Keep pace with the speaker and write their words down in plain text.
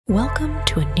Welcome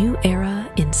to a new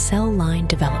era in cell line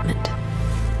development.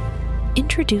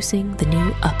 Introducing the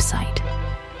new UP.SIGHT,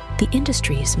 the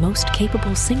industry's most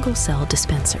capable single-cell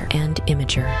dispenser and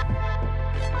imager.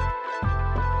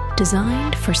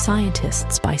 Designed for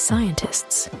scientists by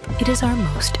scientists, it is our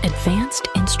most advanced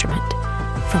instrument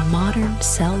for modern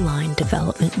cell line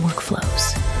development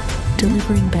workflows,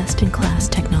 delivering best-in-class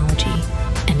technology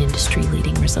and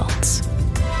industry-leading results.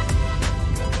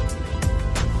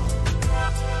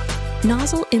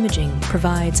 Nozzle imaging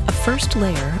provides a first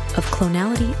layer of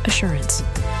clonality assurance.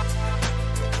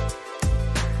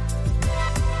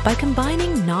 By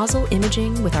combining nozzle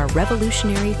imaging with our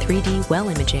revolutionary 3D well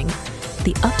imaging,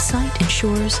 the UP.SIGHT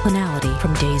ensures clonality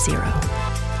from day zero.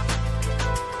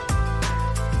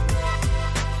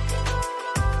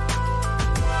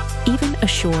 Even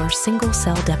assure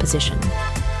single-cell deposition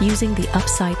using the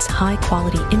UP.SIGHT's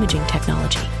high-quality imaging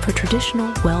technology for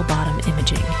traditional well-bottom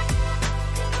imaging.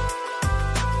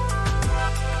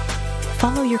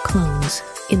 Follow your clones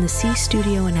in the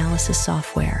C-Studio analysis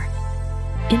software,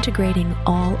 integrating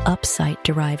all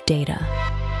UP.SIGHT-derived data.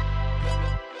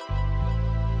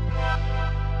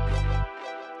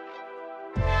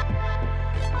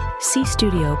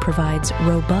 C-Studio provides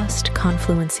robust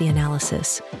confluency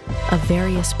analysis of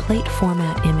various plate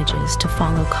format images to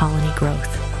follow colony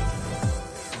growth.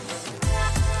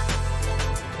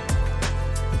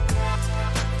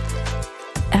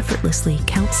 Effortlessly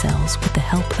count cells with the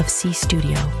help of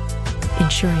C-Studio,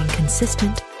 ensuring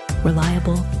consistent,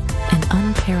 reliable, and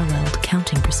unparalleled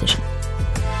counting precision.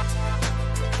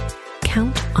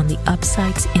 Count on the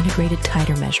UP.SIGHT's integrated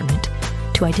titer measurement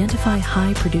to identify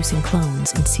high-producing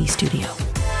clones in C-Studio.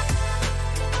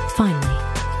 Finally,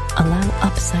 allow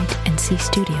UP.SIGHT and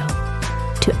C-Studio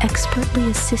to expertly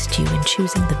assist you in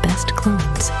choosing the best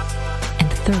clones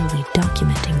and thoroughly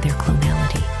documenting their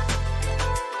clonality.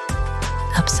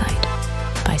 UP.SIGHT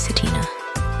by Satina.